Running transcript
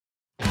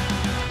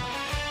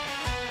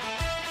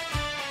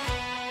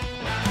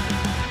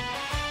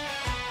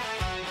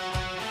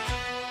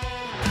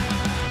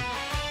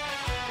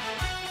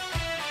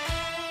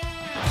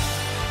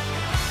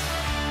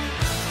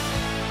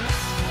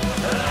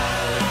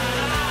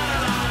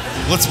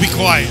Let's be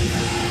quiet.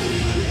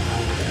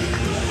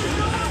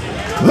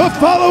 The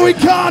following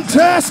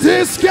contest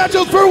is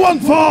scheduled for one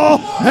fall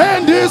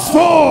and is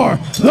for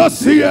the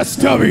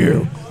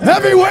CSW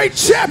Heavyweight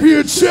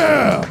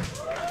Championship.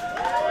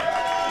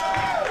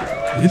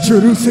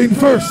 Introducing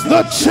first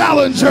the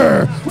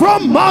challenger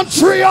from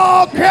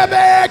Montreal,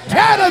 Quebec,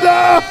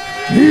 Canada.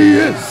 He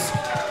is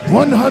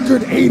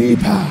 180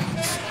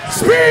 pounds.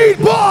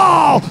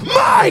 Speedball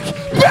Mike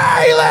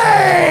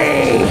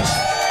Bailey!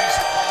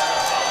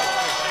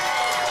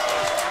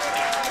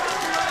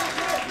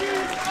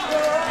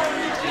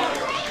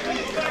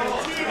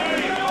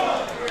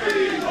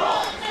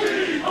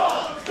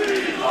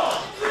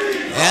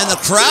 And the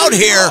crowd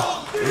here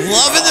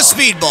loving the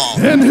Speedball.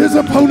 And his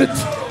opponent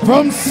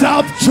from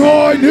South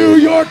Troy, New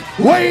York,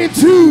 weighing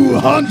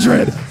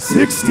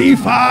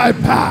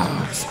 265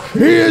 pounds.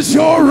 He is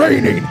your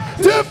reigning,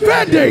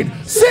 defending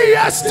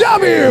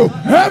CSW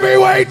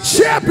Heavyweight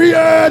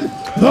Champion,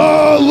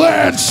 the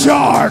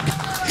Landshark,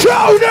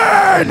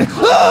 CONAN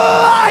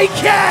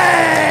LYCAN!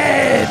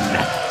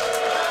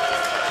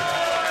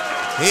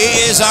 He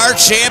is our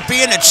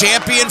champion, a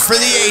champion for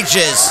the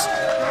ages.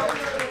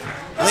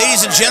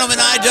 Ladies and gentlemen,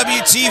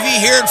 IWTV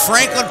here in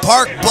Franklin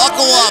Park,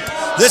 buckle up.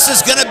 This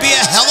is going to be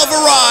a hell of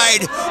a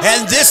ride,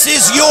 and this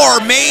is your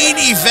main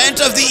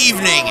event of the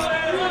evening.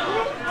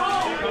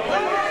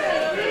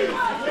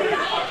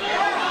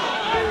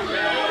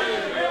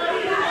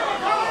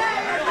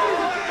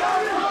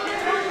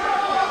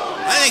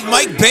 I think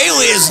Mike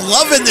Bailey is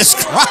loving this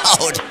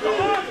crowd.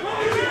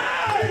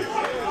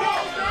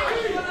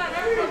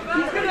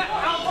 He's gonna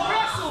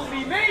out-wrestle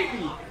me,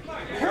 maybe.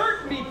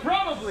 Hurt me,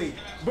 probably.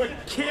 But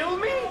kill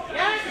me?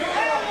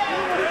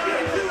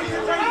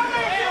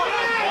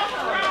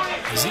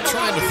 Is he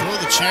trying to throw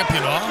the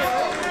champion off?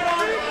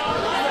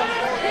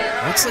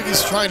 Looks like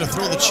he's trying to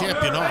throw the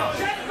champion off.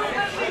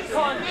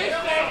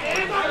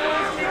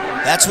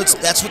 That's what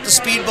the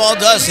Speedball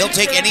does. He'll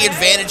take any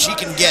advantage he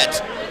can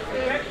get.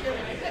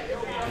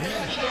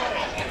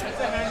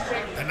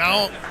 And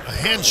now a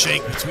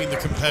handshake between the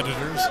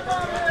competitors.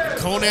 And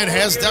Conan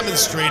has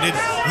demonstrated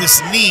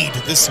this need,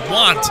 this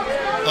want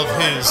of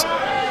his,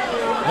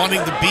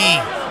 wanting to be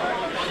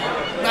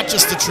not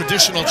just a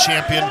traditional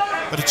champion,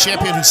 but a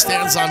champion who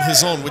stands on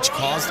his own, which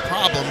caused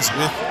problems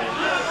with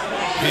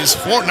his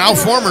now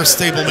former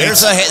stablemate.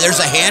 There's a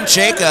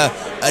handshake, a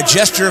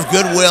gesture of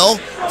goodwill.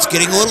 It's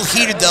getting a little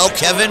heated though.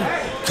 Kevin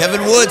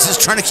Woods is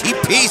trying to keep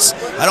peace.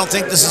 I don't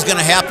think this is going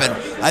to happen.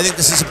 I think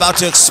this is about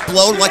to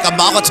explode like a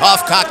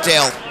Molotov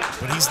cocktail.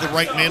 But he's the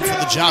right man for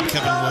the job,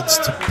 Kevin Woods,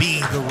 to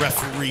be the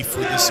referee for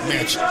this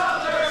match.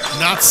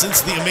 Not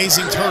since the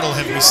Amazing Turtle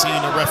have we seen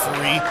a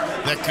referee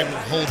that can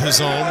hold his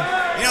own.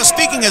 You know,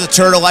 speaking of the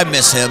Turtle, I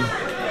miss him.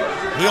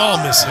 We all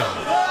miss him.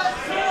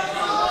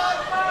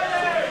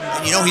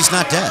 And you know he's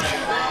not dead.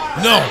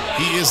 No,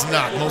 he is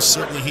not. Most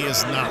certainly he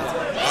is not.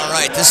 All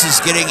right, this is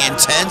getting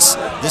intense.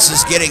 This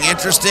is getting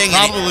interesting.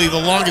 Probably the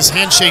longest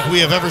handshake we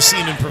have ever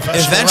seen in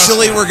professional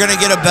Eventually, wrestling. we're going to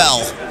get a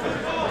bell.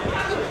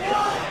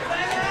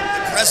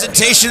 The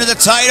presentation of the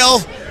title.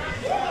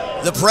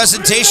 The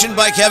presentation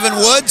by Kevin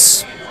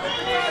Woods.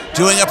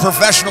 Doing a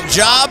professional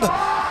job.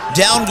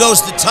 Down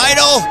goes the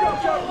title.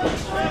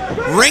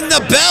 Ring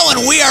the bell,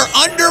 and we are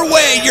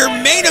underway. Your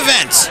main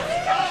event.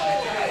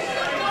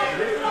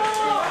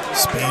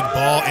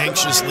 Speedball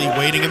anxiously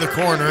waiting in the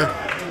corner.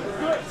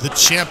 The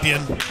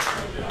champion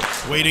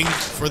waiting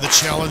for the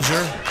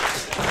challenger.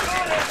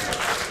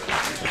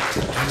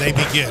 And they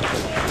begin.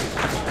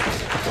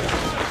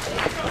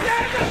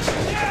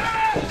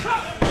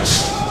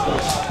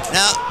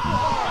 Now,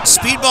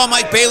 Speedball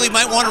Mike Bailey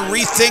might want to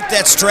rethink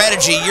that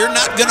strategy. You're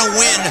not going to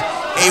win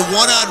a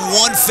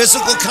one-on-one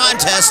physical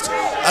contest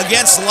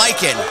against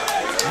Lycan.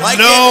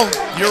 No,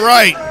 you're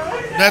right.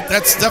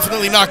 That's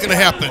definitely not going to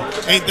happen.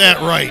 Ain't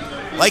that right?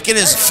 Lycan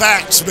is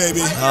facts,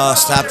 baby. Oh,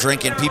 stop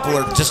drinking. People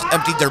are just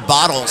emptied their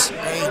bottles.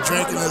 Hey,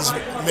 drinking is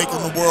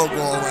making the world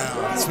go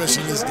around,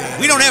 especially in this day.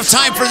 We don't have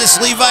time for this,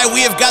 Levi.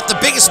 We have got the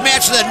biggest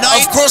match of the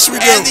night. Of course we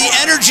do. And the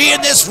energy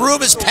in this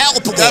room is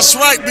palpable. That's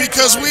right,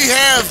 because we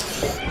have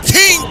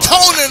King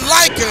CONAN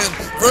LYCAN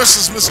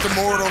versus Mr.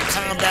 Mortal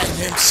Kombat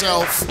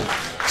himself,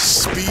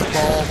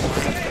 Speedball.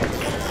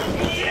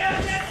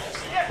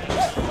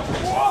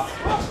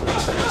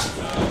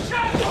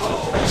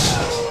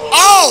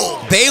 Oh!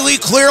 Bailey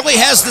clearly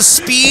has the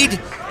speed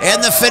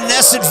and the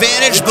finesse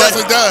advantage, but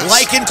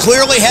Lycan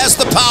clearly has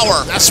the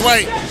power. That's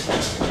right.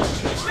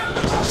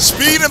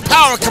 Speed and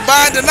power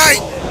combined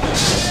tonight.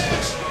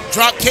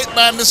 Drop kick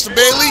by Mr.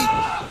 Bailey.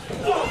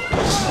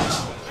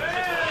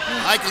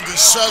 Lycan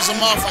just shoves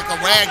him off like a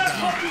rag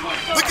doll.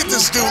 Look at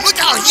this dude. Look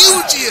how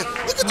huge he is.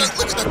 Look at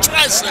the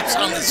triceps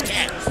on this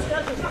cat.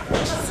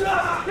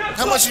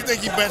 How much do you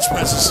think he bench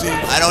presses, Steve?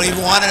 I don't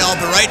even want to know,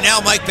 but right now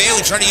Mike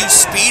Bailey trying to use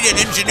speed and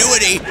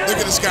ingenuity. Look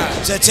at this guy.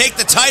 To take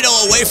the title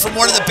away from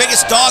one of the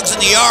biggest dogs in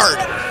the yard.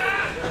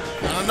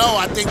 I don't know.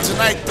 I think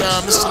tonight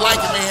Mr.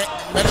 Lycan may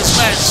have his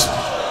match.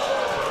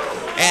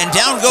 And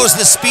down goes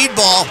the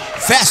Speedball,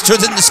 faster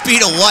than the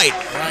speed of light.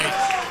 Right.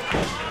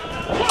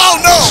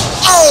 Oh, no!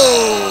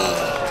 Oh!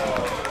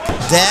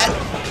 That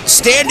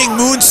standing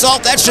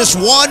moonsault, that's just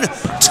one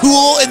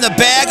tool in the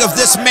bag of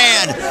this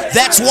man.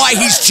 That's why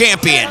he's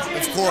champion.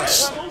 Of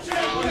course.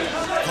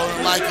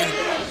 Conan Lycan,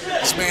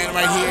 this man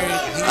right here.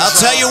 I'll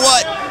tell you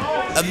what,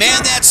 a man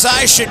that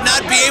size should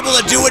not be able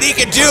to do what he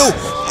can do,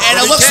 and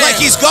it looks like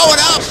he's going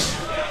up.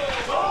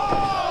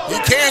 He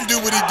can do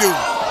what he do.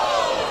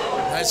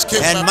 Nice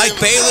kick. And Mike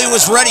Bailey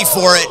was ready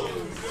for it.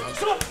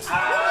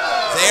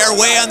 They are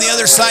way on the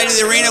other side of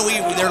the arena.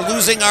 They're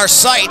losing our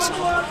sight,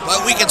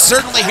 but we can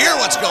certainly hear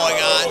what's going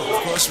on.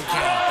 Of course we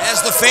can.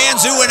 As the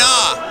fans ooh and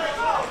ah.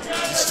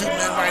 These two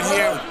men right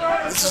here,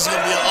 this is going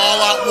to be an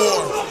all-out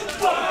war.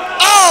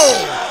 Oh!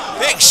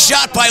 Big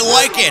shot by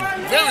Lycan.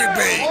 Very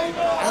big.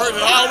 I heard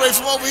it all the way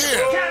from over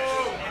here.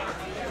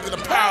 Look at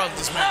the power of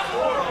this man.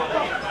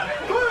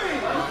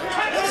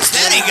 What is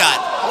that he got?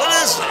 What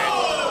is that?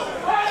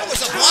 That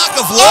was a block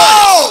of wood.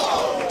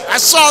 Oh! I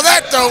saw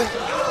that though.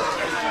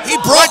 He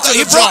broke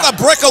a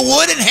brick of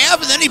wood in half,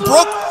 and then he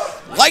broke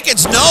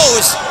Lycan's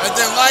nose. And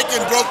then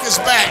Lycan broke his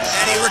back.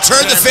 And he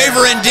returned the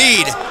favor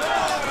indeed.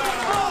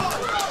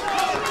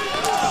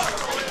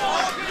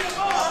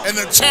 And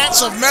the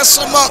chance of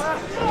messing him up.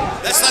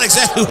 That's not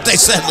exactly what they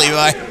said,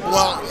 Levi.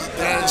 Well,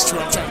 that is true.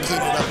 I'm trying to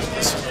clean it up with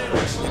this.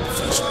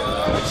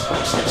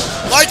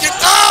 Lycan,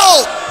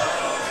 oh!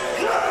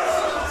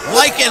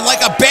 Lycan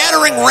like a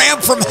battering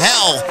ram from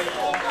hell.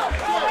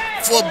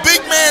 For a big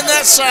man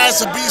that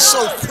size to be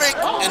so quick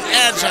and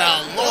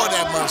agile, Lord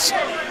have mercy.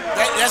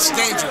 That's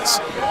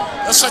dangerous.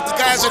 That's like the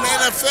guys in the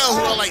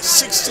NFL who are like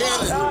 6'10"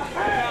 and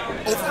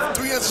over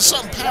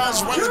 300-something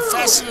pounds running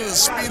faster than a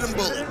speeding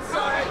bullet.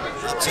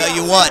 I'll tell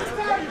you what,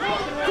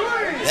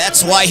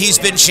 that's why he's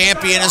been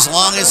champion as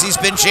long as he's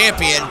been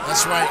champion.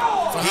 That's right.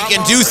 He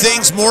can do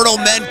things mortal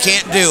men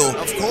can't do.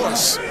 Of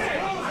course.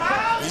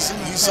 He's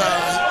a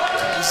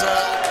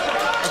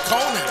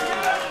Conan.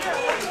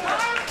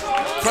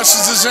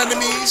 Crushes his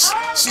enemies,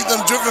 see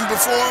them driven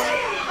before him.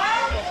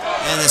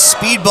 And the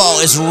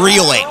Speedball is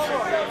reeling.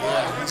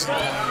 Yeah, he's in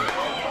pain.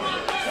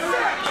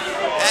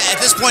 At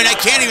this point, I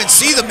can't even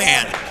see the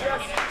man.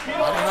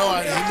 I don't know,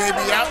 he may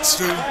be out,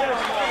 Stu.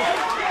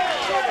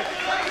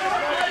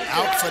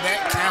 Out for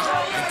that count.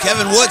 And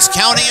Kevin Woods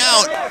counting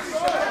out. It's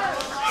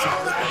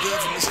not looking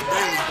good for Mr.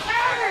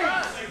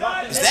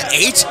 Bailey. Is that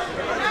 8? I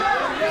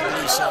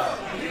believe so.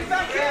 We're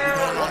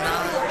going on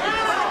 9.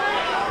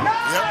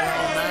 Yep,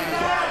 we're on 9.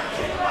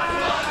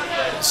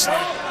 All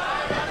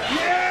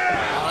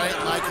right,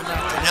 Lycan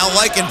out there. Now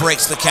Lycan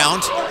breaks the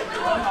count. I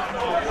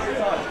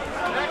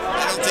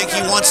don't think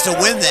he wants to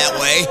win that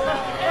way.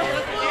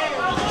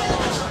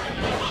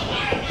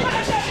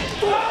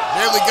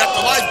 Bailey got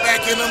the life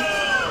back in him.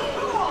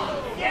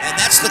 And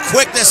that's the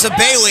quickness of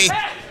Bailey. Look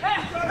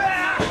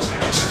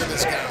at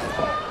this guy.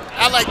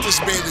 I like this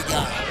Bailey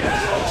guy.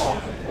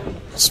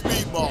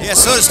 Speedball. Yeah,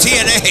 so does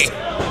TNA.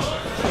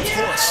 Of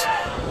course.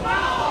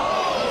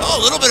 Oh,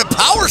 a little bit of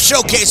power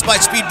showcase by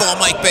Speedball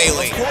Mike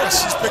Bailey. Of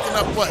course, he's picking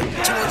up, what,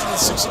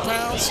 260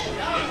 pounds?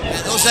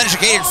 And those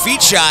educated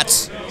feet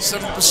shots.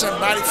 7%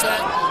 body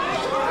fat.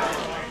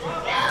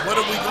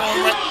 What are we going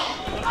right?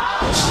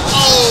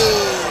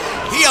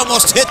 Oh! He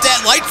almost hit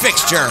that light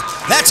fixture.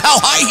 That's how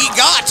high he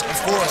got. Of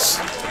course.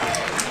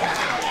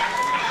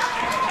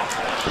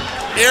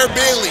 Air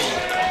Bailey.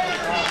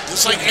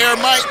 Just like Air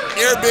Mike,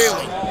 Air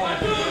Bailey.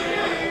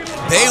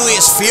 Bailey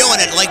is feeling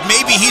it, like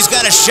maybe he's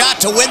got a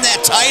shot to win that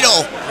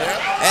title.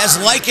 Yeah. As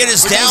Lycan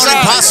is down and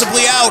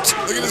possibly out.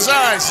 Look at his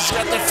eyes. He's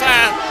got that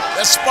fire,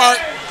 that spark.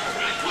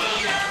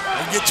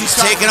 He's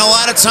taking a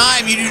lot of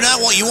time. You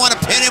want to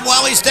pin him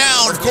while he's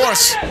down. Of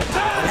course.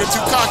 Don't get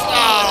too cocky.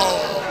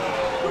 Oh.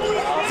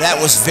 That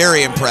was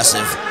very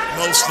impressive.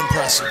 Most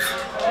impressive.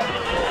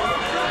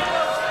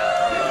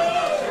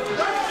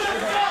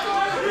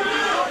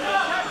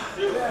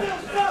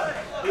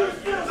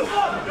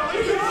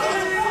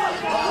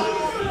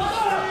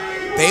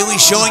 Bailey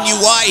showing you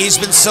why he's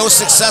been so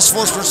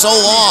successful for so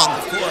long.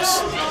 Of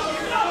course.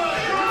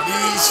 He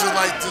needs to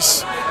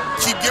just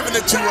keep giving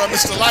it to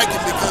Mr.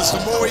 Lycan, because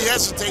the more he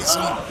hesitates,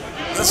 the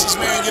less this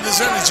man get his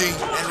energy.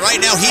 And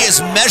right now he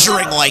is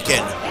measuring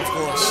Lycan. Of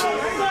course.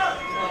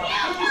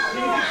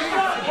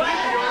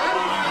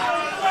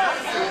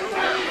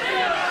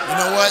 You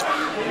know what?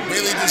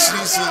 Bailey just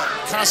needs to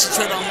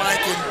concentrate on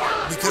Lycan,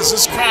 because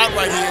this crowd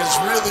right here is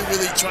really,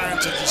 really trying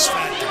to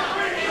distract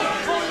him.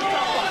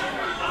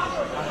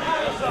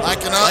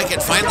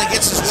 Lycan finally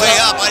gets his way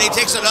up, and he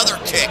takes another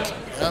kick.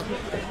 Yep.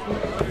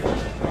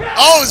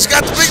 Oh, he's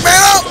got the big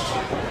man up!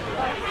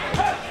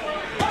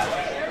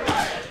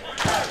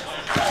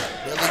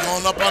 Really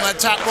going up on that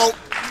top rope.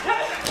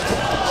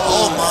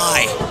 Oh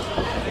my.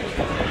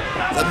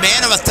 The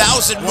man of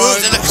 1,000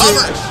 moves in the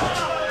cover.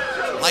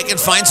 Lycan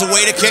finds a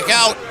way to kick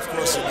out. Of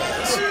course he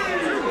does.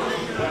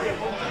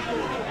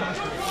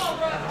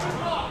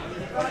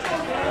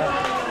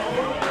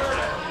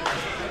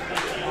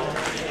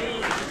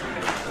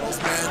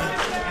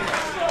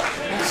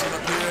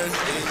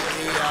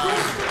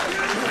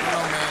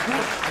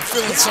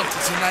 feeling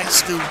something tonight,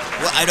 Stu.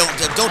 Well,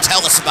 don't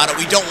tell us about it.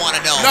 We don't want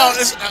to know. No,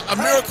 a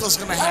miracle is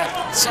going to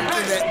happen.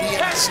 Something that we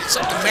haven't seen,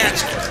 something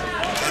magical.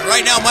 And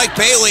right now, Mike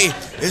Bailey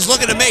is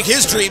looking to make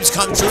his dreams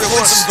come true to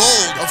win some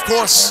gold. Of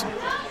course.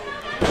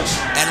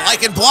 And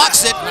Lycan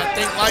blocks it. And I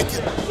think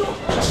Lycan.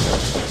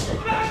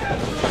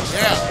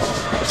 Yeah.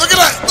 Look at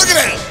that. Look at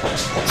that.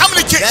 How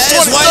many kicks? That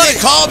is why they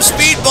call him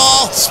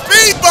Speedball.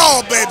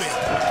 Speedball, baby.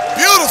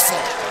 Beautiful.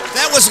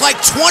 That was like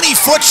 20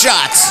 foot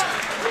shots.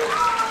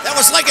 That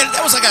was like an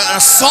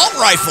assault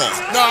rifle.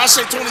 No, I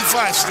say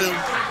 25, Stu.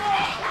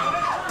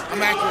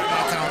 I'm accurate in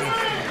my counting.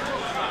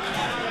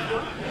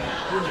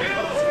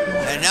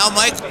 And now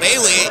Mike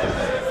Bailey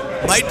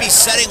might be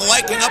setting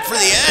Lycan up for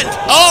the end.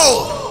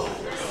 Oh!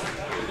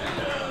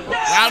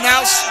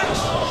 Roundhouse.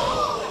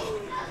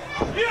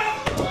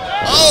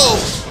 Oh!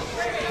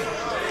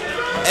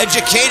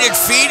 Educated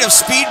feet of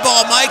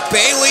Speedball Mike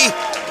Bailey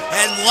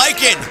and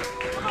Lycan.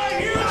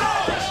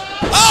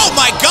 Oh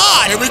my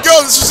God! Here we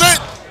go. This is it.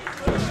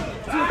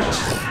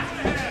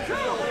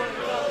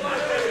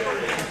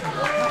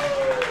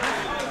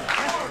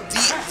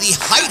 The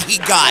height he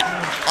got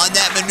on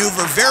that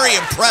maneuver, very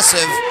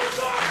impressive.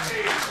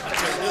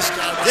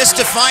 This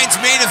defines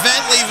main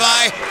event,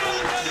 Levi.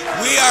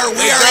 We are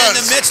in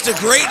the midst of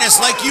greatness,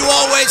 like you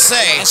always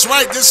say. That's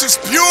right. This is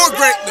pure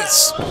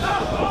greatness.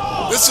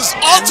 This is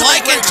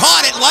ultimate greatness.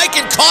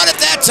 Lycan caught it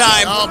that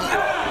time.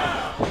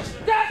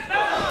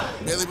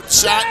 Bailey with the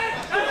shot.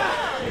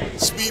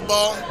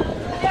 Speedball.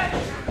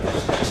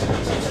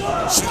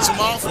 Shoots him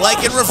off.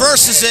 Lycan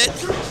reverses it.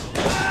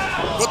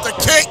 With the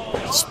kick.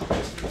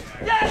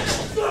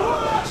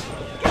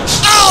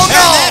 Oh,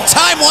 no! And that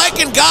time,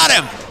 Lycan got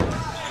him.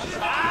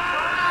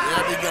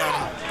 Yeah, we got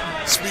him.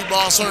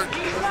 Speedball's hurt.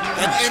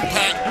 That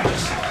impact.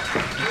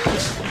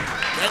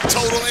 That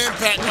total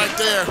impact right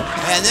there.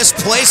 And this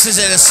place is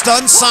in a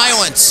stunned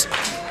silence.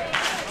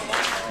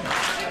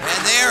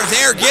 And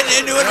they're getting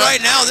into it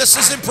right now. This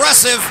is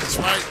impressive. That's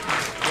right.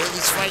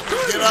 Bailey's fighting to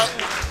get up.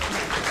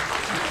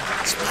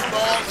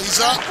 Speedball, he's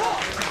up.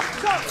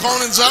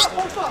 Conan's up.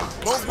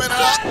 Both men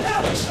are up.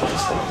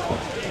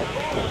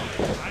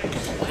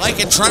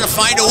 Lycan trying to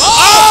find a way.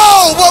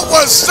 Oh, what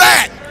was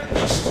that?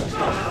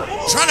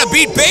 Trying to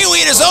beat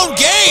Bailey in his own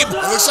game.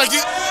 It looks like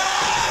he...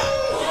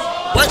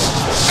 What?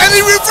 And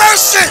he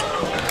reversed it!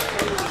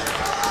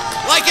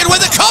 Lycan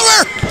with a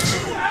cover!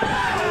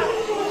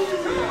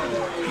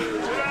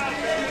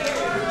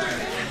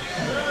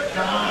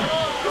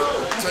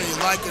 I'll tell you,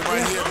 Lycan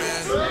right here,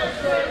 man.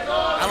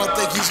 I don't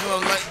think he's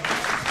going to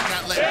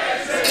not let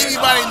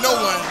anybody, no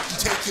one,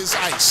 take his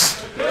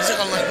ice. He's not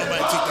going to let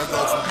nobody take that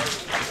goal from him,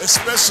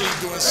 especially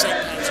during St.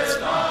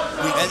 Patrick's.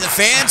 And the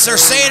fans are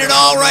saying it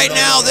all right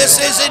now. This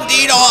is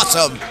indeed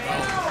awesome.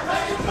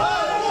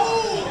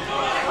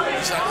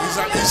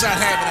 He's not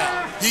having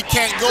that. He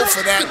can't go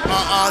for that.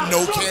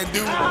 No can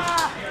do.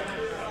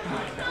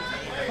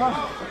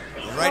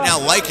 Right now,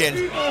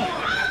 Lycan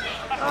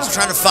is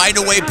trying to find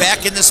a way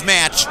back in this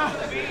match.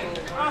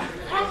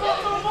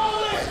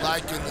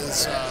 Lycan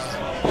is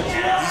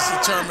he's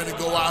determined to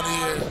go out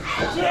here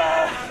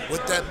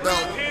with that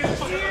belt.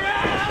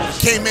 He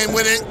came in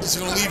with it. He's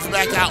going to leave it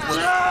back out with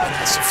it. And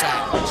that's a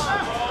fact.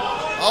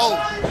 Oh,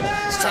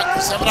 he's trying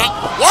to set it up.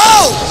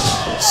 Whoa!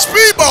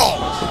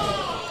 Speedball!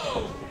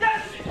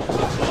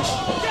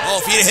 Oh,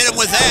 if you'd hit him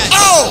with that.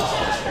 Oh!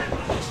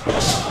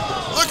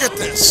 Look at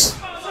this.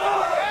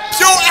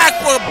 Pure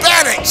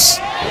acrobatics.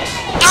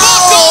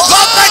 Oh,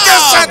 up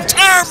against that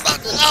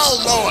turnbuckle. Oh,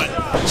 Lord.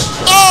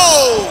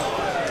 Oh!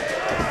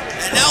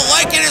 And now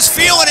Lycan is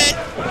feeling it.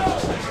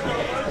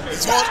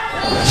 He's going.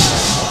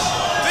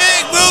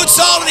 Big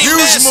moonsault and he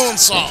missed. Huge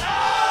moonsault.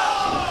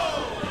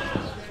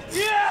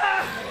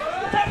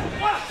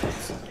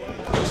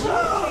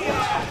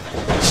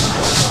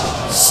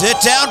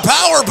 Sit down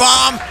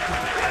powerbomb.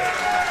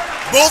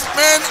 Both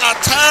men are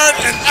tired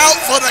and out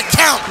for the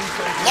count.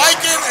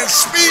 Lycan and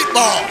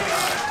Speedball.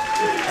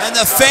 And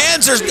the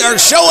fans are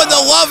showing the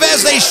love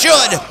as they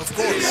should. Of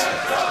course.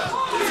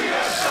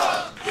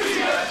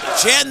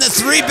 Chanting the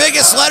three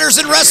biggest letters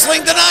in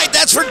wrestling tonight.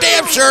 That's for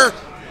damn sure.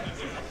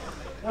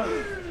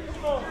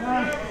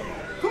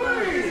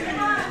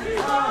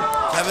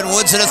 Kevin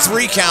Woods at a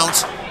 3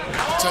 count.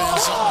 I'll tell you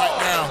something right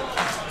now.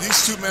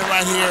 These two men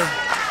right here,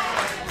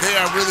 they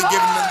are really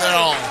giving them their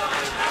all.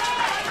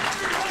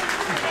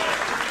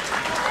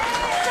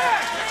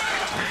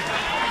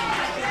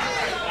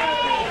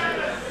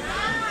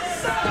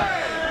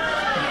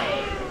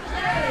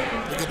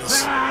 Look at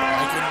this.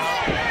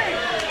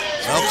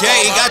 Okay,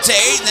 he got to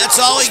 8, and that's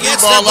all he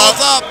gets. Speedball They're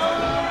both up.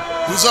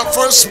 Who's up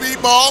first?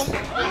 Speedball.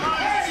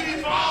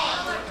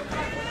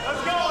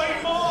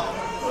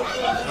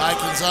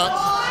 Lycan's up.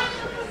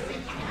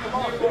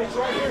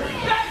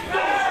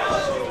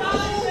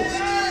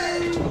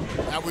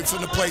 Now we're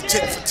finna play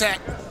tit for tat.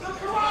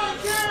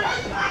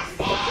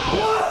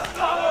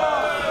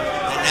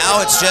 And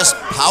now it's just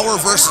power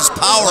versus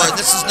power. And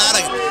this is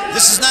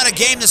not a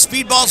game that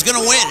Speedball's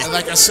gonna win. And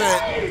like I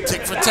said,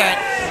 tit for tat.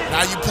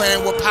 Now you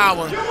playing with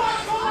power.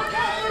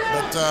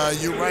 But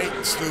you're right,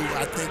 Stu.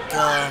 I think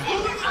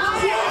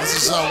this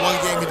is one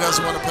game he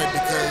doesn't want to play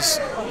because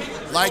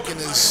Lycan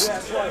is,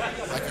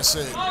 like I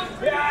said, 2%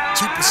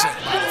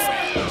 body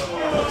fat.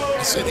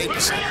 I said 8%, no,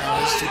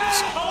 it's 2%.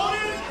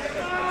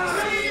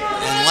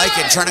 And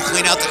Lycan trying to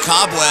clean out the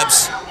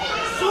cobwebs.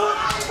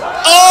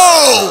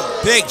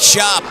 Oh! Big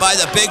chop by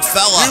the big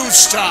fella.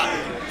 Huge chop.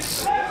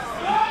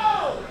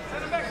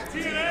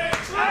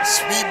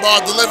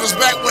 Speedball delivers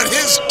back with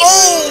his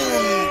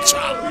own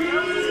chop.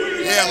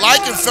 Yeah,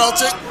 Lycan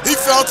felt it. He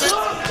felt it.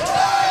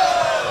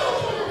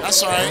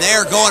 That's all right. And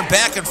they're going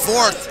back and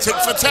forth. Tick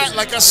for tack,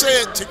 like I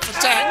said, tick for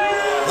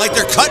tack. Like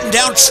they're cutting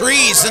down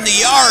trees in the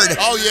yard.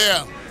 Oh,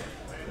 yeah.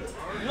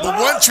 But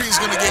one tree's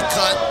going to get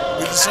cut.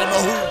 We just don't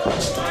know who.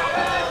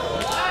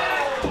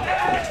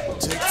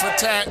 Tick for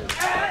tack.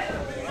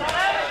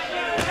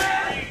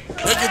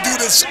 They can do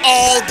this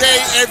all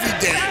day, every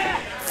day.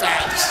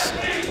 Fast.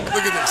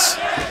 Look at this.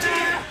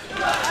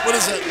 What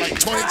is that, like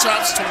 20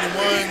 chops,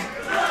 21?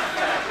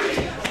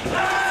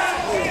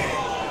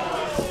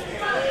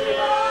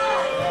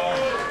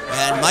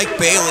 And Mike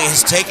Bailey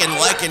has taken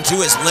Lycan to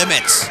his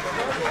limits.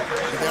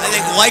 I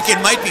think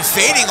Lycan might be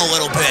fading a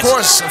little bit. Of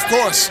course, of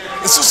course.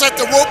 It's just like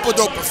the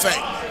rope-a-dope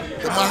effect,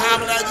 the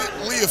Muhammad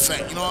Ali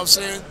effect, you know what I'm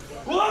saying?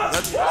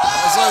 Let's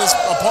let his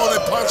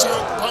opponent punch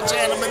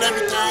at him and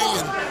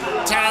everything and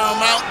tire him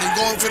out and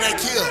go in for that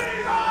kill.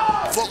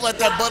 Foot let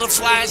that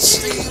butterfly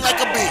sting like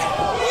a bee.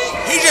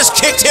 He just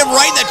kicked him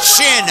right in the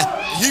chin.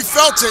 He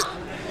felt it.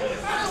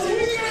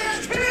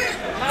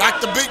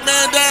 Knocked the big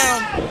man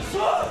down.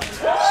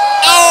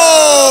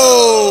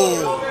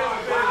 Oh!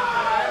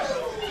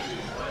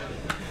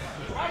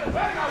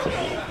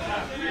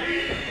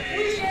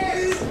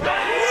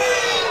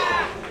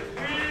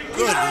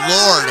 Good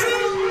Lord.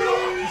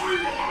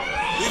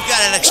 We've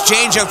got an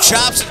exchange of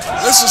chops.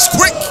 This is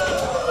quick.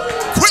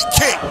 Quick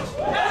kick.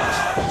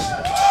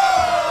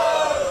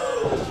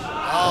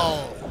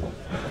 Oh.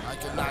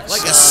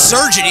 Like a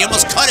surgeon, he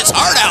almost cut his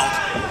heart out.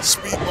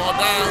 Speedball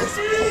down.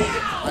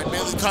 Mike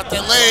Bailey caught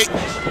that leg.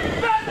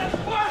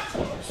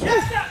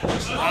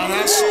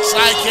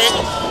 Side kick.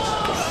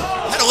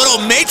 Had a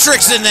little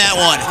matrix in that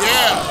one.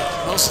 Yeah,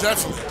 most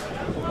definitely.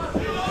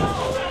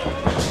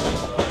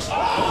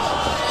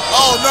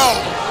 Oh no.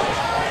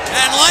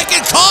 And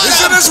Lycan caught him.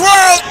 He's in his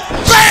world.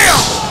 Bam!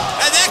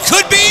 And that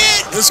could be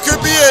it. This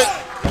could be it.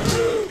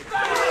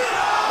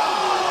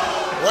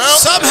 Well,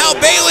 somehow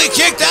Bailey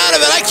kicked out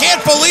of it. I can't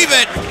believe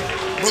it.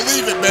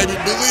 Believe it, baby.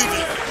 Believe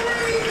it.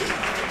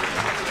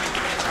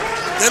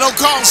 They don't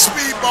call him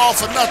Speedball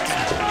for nothing.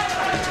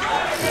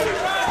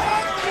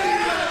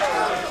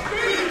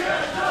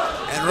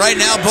 And right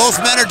now, both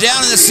men are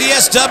down, and the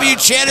CSW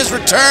chant has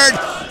returned.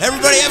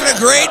 Everybody having a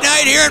great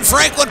night here in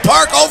Franklin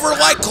Park, over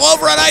like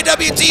Clover on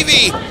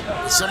IWTV.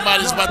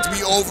 Somebody's about to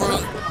be over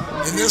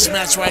in this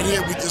match right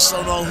here. We just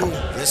don't know who.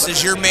 This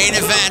is your main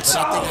event.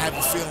 I think I have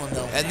a feeling,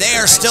 though. And they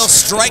are still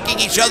striking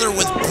each other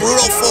with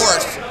brutal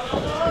force.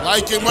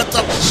 Lycan went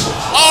up.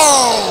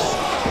 Oh!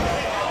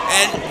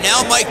 And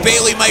now Mike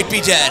Bailey might be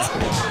dead.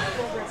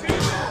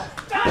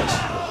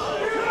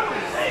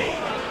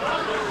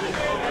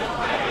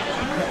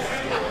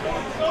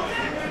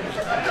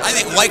 I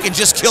think Lycan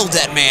just killed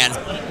that man.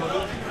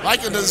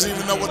 Lycan doesn't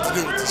even know what to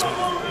do with this one.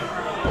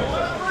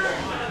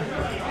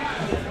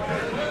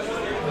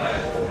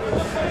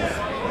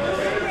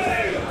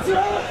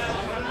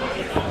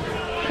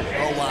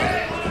 Oh, wow.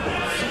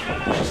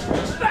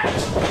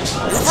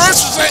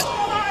 Reverses it.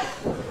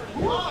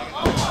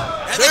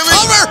 And the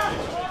cover.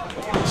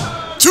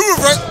 Two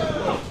reverse.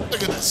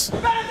 Look at this.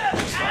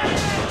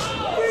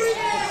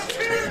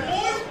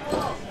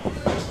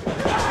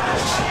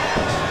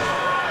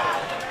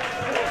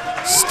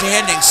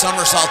 Standing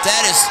somersault.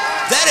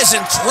 That is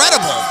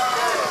incredible.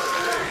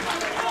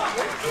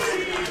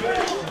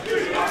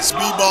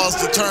 Speedball's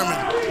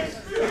determined.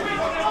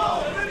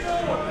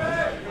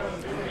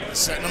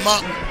 Setting him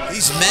up.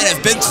 These men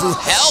have been through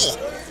hell.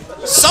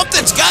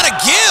 Something's got to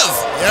give.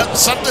 Yep,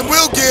 something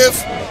will give.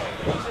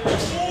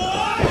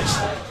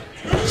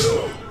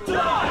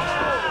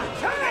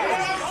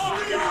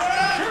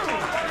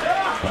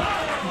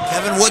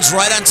 Kevin Woods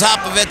right on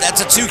top of it.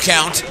 That's a 2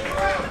 count. You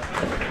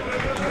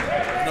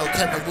know,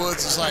 Kevin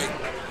Woods is like,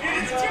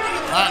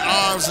 my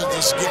arms are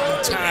just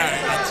getting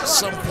tired. At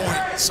some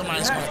point,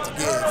 somebody's going to have to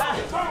give.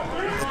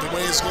 But the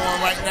way it's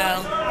going right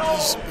now,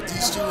 with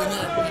these two in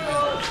here,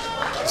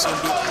 it's going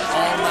to be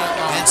all night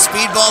long. And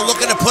Speedball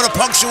looking to put a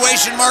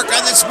punctuation mark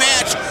on this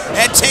match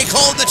and take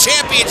hold of the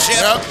championship.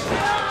 Yep.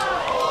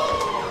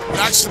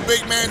 Knocks the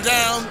big man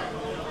down.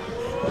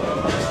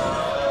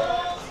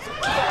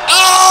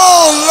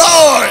 Oh,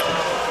 Lord!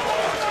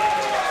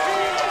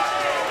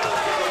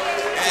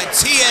 And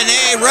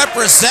TNA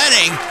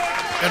representing.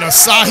 An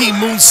Asahi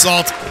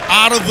moonsault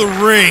out of the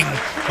ring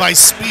by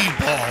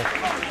Speedball.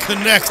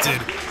 Connected.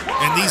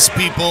 And these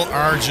people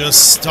are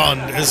just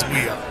stunned as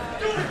we are.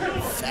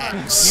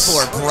 Facts. People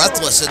are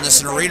breathless in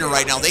this arena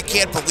right now. They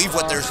can't believe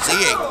what they're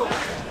seeing.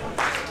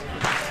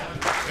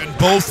 And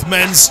both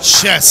men's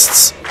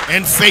chests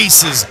and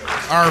faces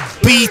are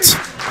beat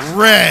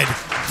red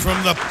from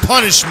the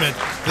punishment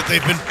that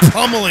they've been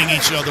pummeling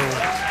each other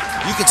with.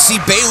 You can see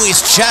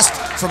Bailey's chest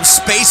from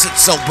space.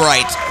 It's so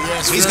bright.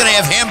 Yes, he's going to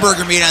have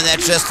hamburger meat on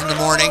that chest in the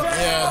morning.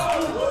 Yeah,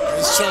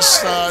 his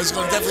chest, he's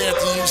going to definitely have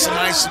to use some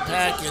icy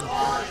pack and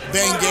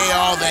Bengay,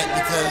 all that,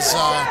 because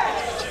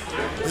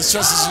his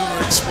chest is going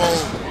to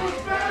explode.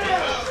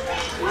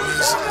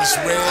 It's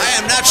red. I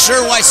am not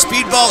sure why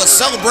Speedball is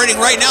celebrating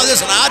right now.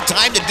 This is an odd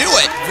time to do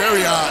it.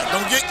 Very odd.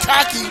 Don't get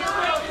cocky.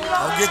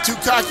 Don't get too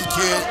cocky,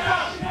 kid.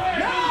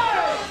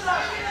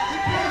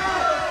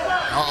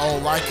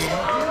 Uh-oh, Lycan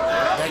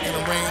back in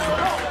the ring.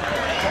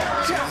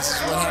 So this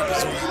is what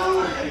happens when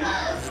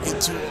you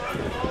get too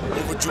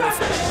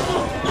overjoyful.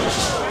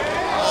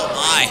 Oh,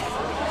 my.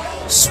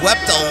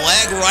 Swept the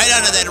leg right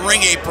onto that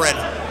ring apron.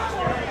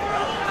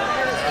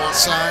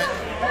 Outside.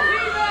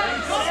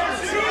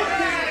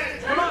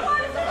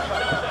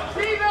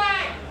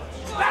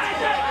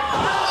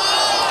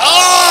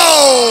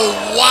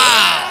 Oh,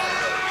 wow.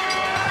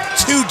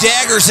 2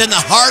 daggers in the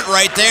heart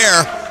right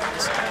there.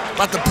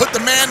 About to put the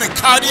man in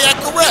cardiac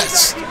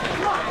arrest.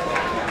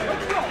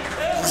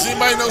 Does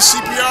anybody know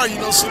CPR? You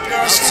know CPR?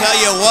 I'll tell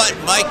you what,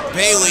 Mike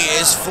Bailey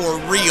is for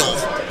real.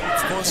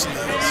 Of course he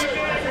is.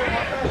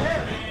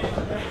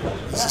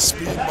 He's a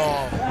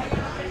speedball.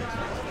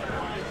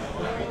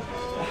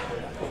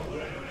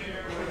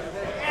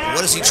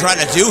 What is he trying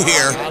to do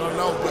here? I don't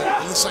know, but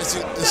it looks like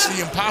it's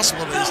the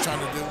impossible that he's trying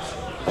to do.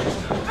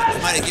 He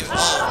might have given,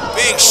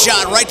 big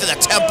shot right to the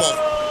temple.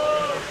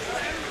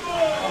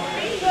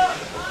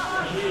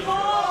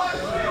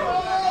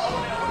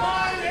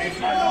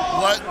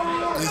 What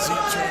is he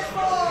trying?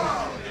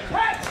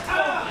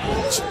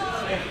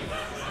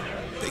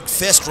 Big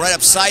fist right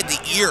upside the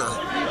ear.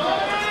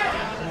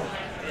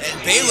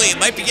 And Bailey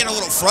might be getting a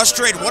little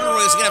frustrated, wondering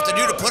what he's going to have to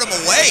do to put him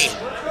away.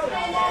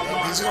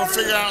 He's going to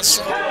figure out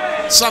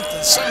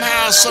something.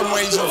 Somehow, some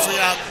way, he's going to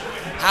figure out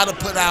how to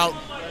put out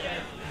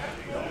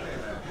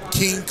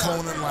King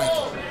Conan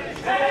Lycan.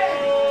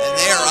 And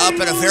they are up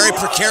in a very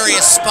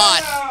precarious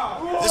spot.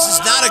 This is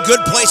not a good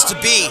place to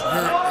be. It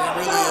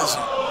really isn't.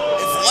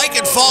 If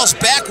Lycan falls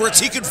backwards,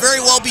 he could very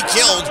well be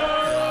killed.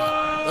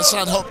 Let's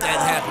not hope that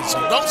happens.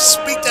 So don't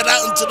speak that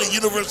out into the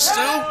universe,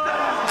 too.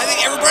 I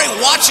think everybody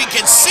watching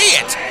can see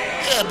it.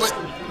 Yeah, but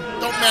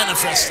don't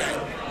manifest that.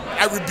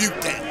 I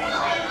rebuke that.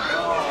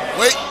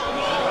 Wait.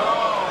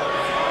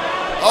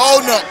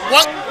 Oh, no.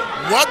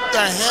 What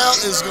the hell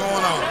is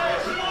going on?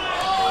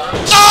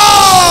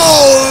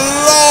 Oh,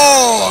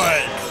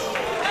 Lord!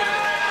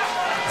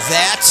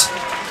 That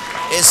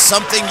is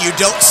something you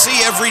don't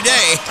see every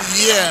day.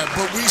 Yeah,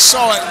 but we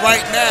saw it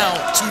right now,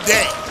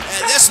 today.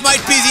 And this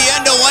might be the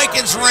end of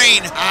Lycan's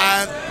reign.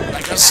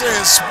 Like I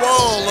said,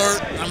 spoiler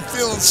alert, I'm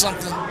feeling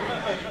something.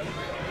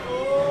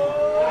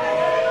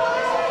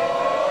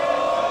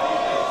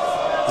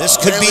 This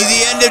could be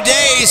the end of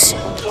days.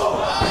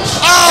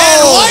 Oh!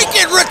 And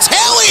Lycan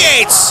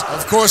retaliates.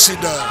 Of course he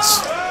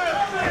does.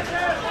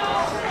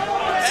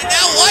 And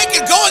now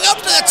Lycan going up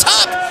to the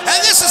top.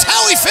 And this is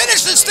how he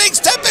finishes things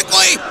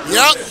typically.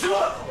 Yep.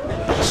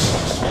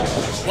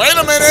 Wait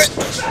a minute.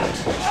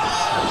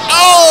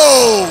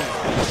 Oh!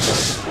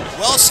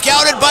 Well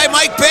scouted by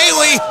Mike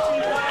Bailey.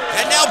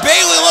 And now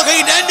Bailey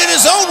looking to end it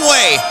his own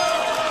way.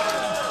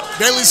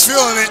 Bailey's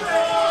feeling it.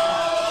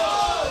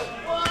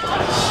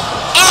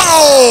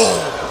 Oh!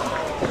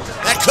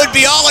 That could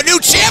be all a new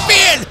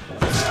champion.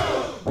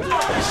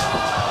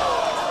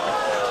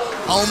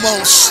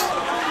 Almost.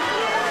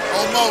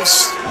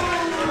 Almost.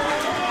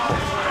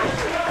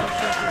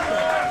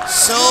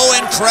 So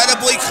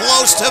incredibly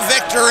close to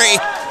victory.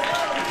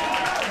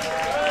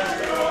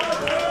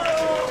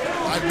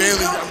 Mike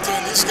Bailey, I'm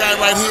telling you, this guy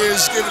right here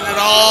is giving it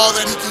all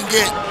that he can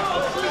get.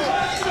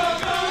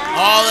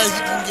 All that he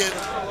can get.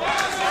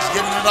 He's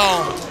giving it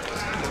all.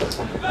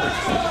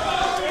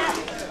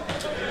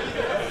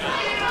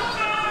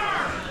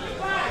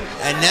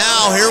 And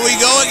now, here we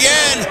go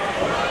again.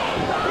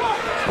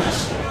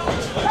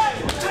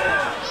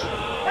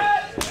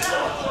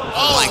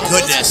 Oh my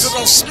goodness. Listen to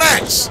those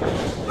smacks.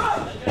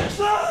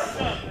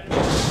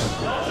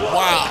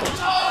 Wow.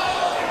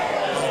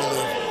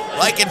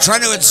 Lycan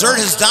trying to exert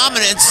his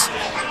dominance.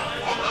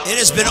 It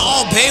has been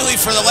all Bailey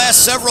for the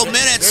last several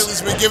minutes.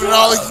 Bailey's been giving it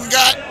all he can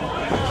got.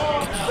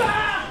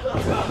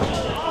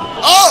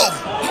 Oh!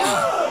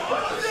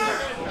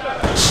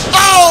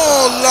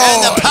 Oh, Lord!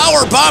 And the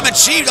power bomb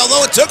achieved,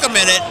 although it took a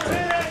minute.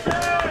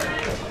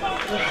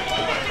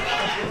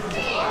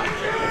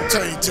 I'll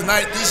tell you,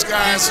 tonight, these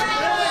guys,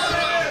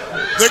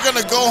 they're going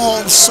to go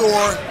home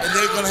sore, and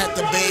they're going to have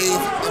to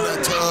bathe in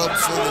a tub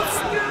full of,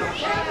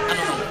 I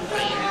don't know.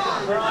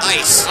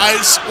 Ice.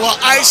 Ice. Well,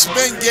 ice,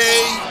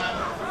 Bengay,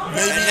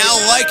 maybe. And now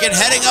Lycan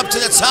heading up to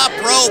the top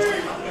rope.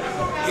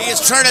 He is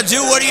trying to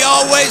do what he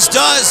always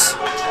does.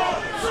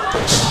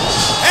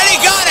 And he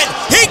got it!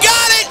 He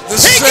got it!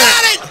 He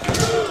got it!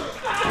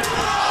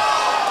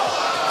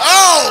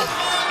 Oh!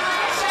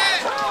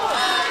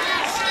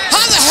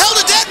 How the hell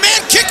did that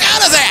man kick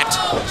out of that?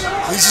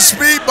 He's a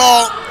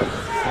speedball.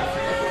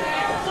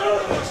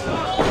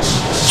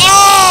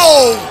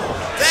 Oh!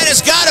 That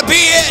has got to be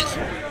it.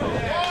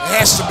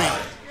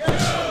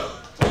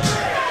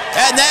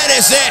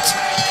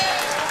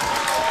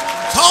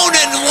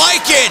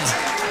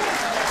 Lycan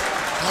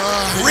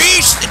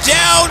reached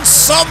down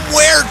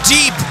somewhere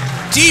deep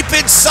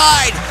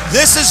inside.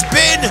 This has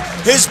been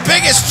his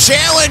biggest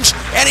challenge,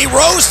 and he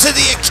rose to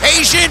the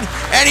occasion,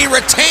 and he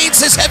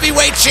retains his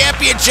heavyweight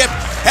championship,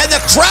 and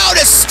the crowd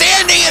is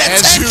standing at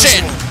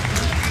attention.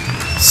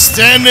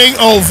 Standing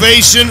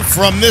ovation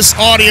from this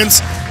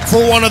audience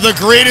for one of the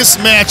greatest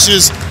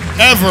matches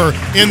ever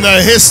in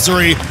the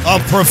history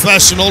of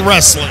professional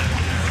wrestling.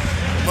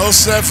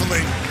 Most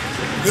definitely.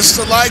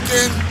 Mr.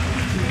 Lycan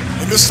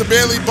and Mr.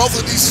 Bailey, both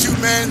of these two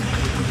men,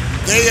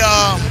 they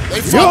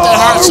fought their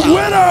hearts out. Your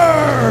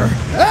winner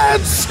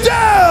and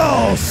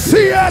still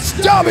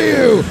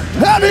CSW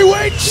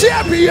Heavyweight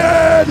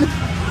Champion,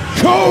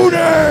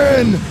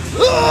 CONAN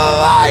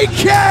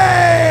LYCAN!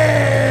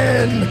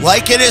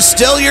 Lycan is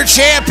still your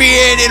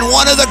champion in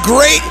one of the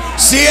great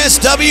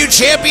CSW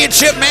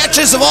championship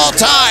matches of all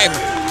time.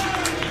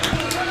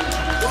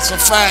 It's a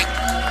fact.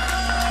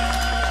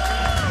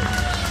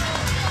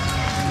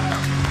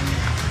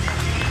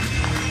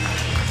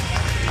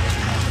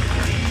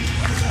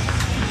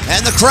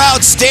 And the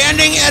crowd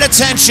standing at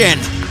attention.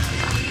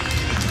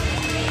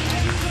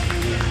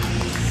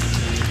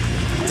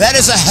 That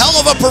is a hell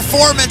of a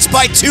performance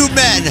by two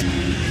men.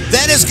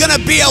 That is going to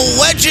be a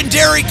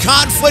legendary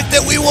conflict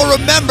that we will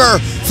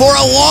remember for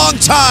a long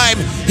time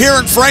here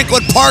in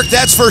Franklin Park,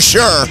 that's for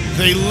sure.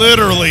 They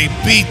literally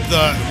beat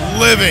the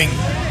living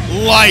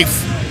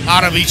life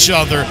out of each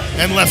other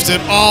and left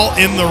it all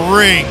in the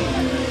ring.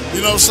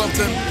 You know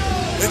something?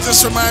 It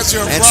just reminds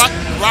you of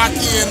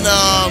Rocky and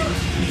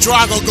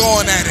Drago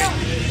going at it.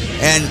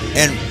 And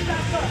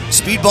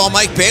Speedball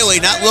Mike Bailey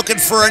not looking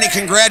for any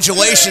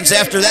congratulations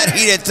after that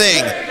heated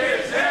thing.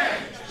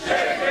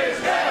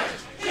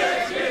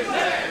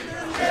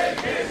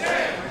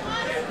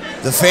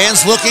 The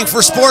fans looking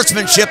for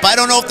sportsmanship. I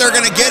don't know if they're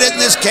going to get it in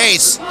this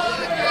case.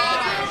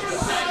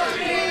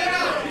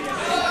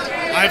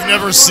 I've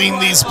never seen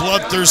these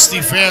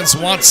bloodthirsty fans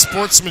want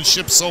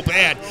sportsmanship so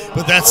bad,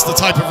 but that's the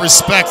type of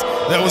respect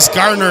that was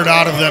garnered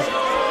out of them.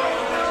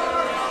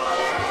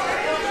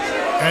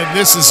 And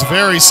this is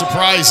very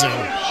surprising.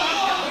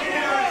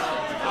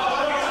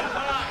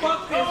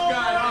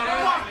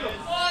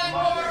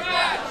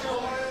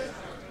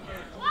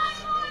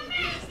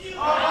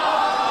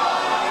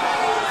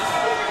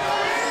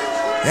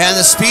 And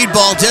the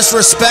Speedball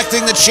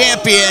disrespecting the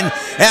champion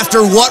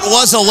after what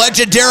was a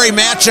legendary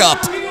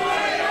matchup.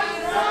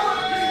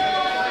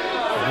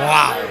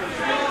 Wow.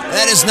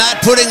 That is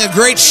not putting a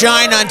great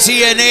shine on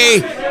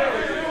TNA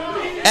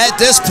at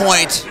this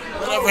point.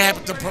 Whatever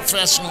happened to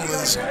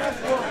professionalism?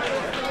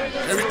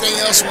 Everything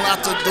else went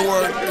out the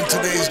door in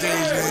today's day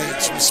and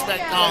age.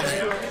 Respect all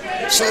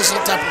that. Shows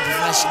some type of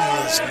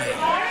professionalism.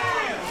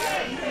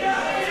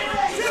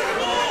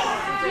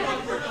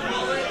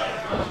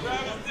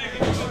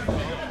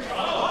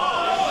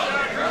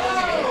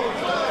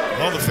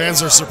 Well, the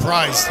fans are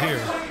surprised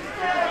here.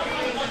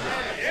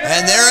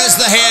 And there is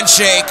the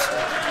handshake.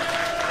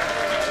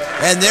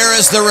 And there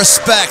is the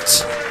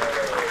respect.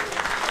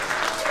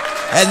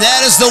 And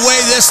that is the way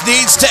this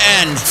needs to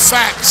end.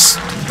 Facts.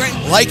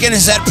 Lycan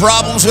has had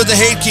problems with the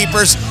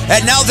Hatekeepers,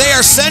 and now they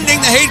are sending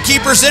the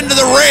Hatekeepers into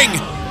the ring.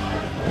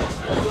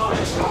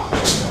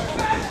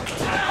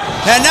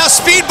 And now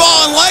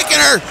Speedball and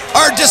Lycan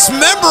are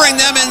dismembering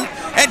them,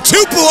 and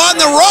Tupu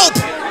on the rope.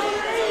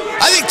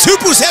 I think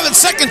Tupu's having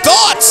second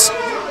thoughts.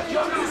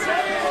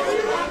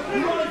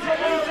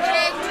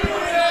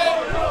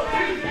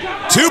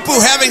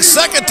 Tupu having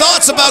second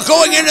thoughts about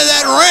going into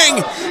that ring.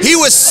 He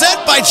was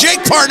sent by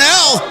Jake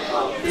Parnell.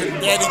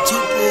 Daddy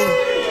Tupu.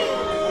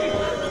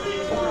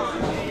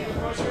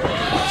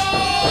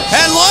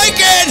 And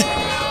Lycan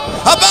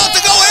about to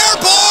go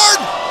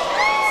airborne.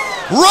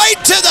 Right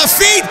to the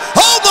feet.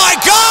 Oh my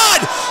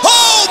God!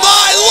 Oh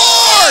my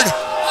Lord!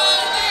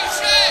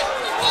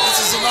 This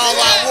is an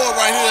all-out war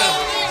right here.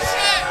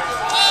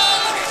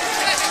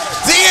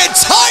 The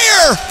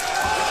entire...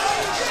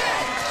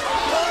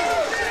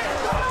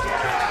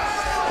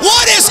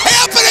 What is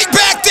happening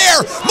back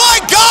there? My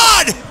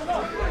God!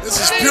 This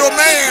is pure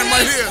man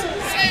right here.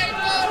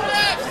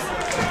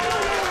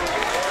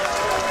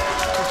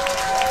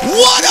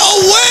 What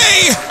a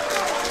way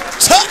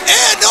to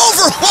end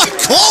over like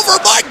Clover,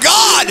 my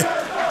God!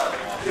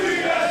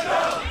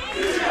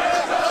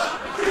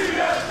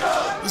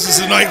 This is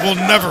a night we'll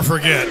never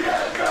forget.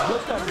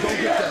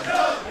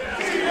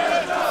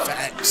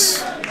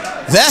 Facts.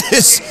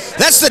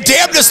 That's the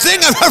damnedest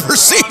thing I've ever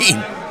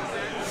seen.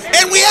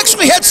 And we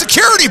actually had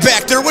security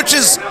back there, which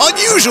is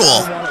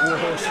unusual.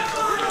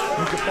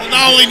 We'll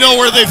not only know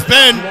where they've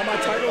been,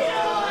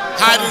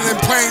 hiding in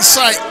plain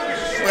sight,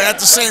 but at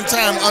the same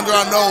time under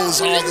our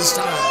nose all this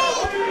time.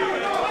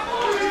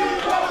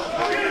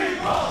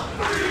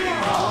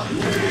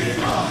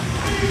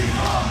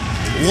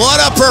 What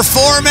a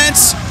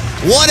performance.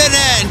 What an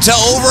end to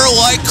Over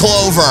Like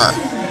Clover.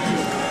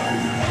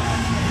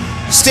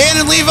 Stan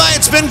and Levi,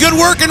 it's been good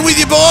working with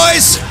you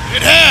boys.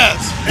 it has.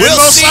 We'll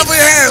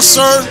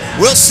sir.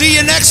 We'll see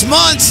you next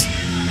month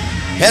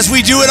as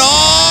we do it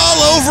all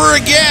over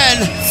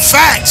again.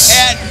 Facts.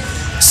 At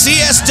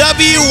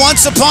CSW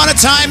once upon a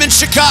time in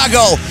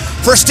Chicago.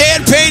 For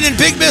Stan Payne and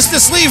Big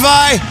Business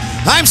Levi,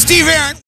 I'm Steve Aaron.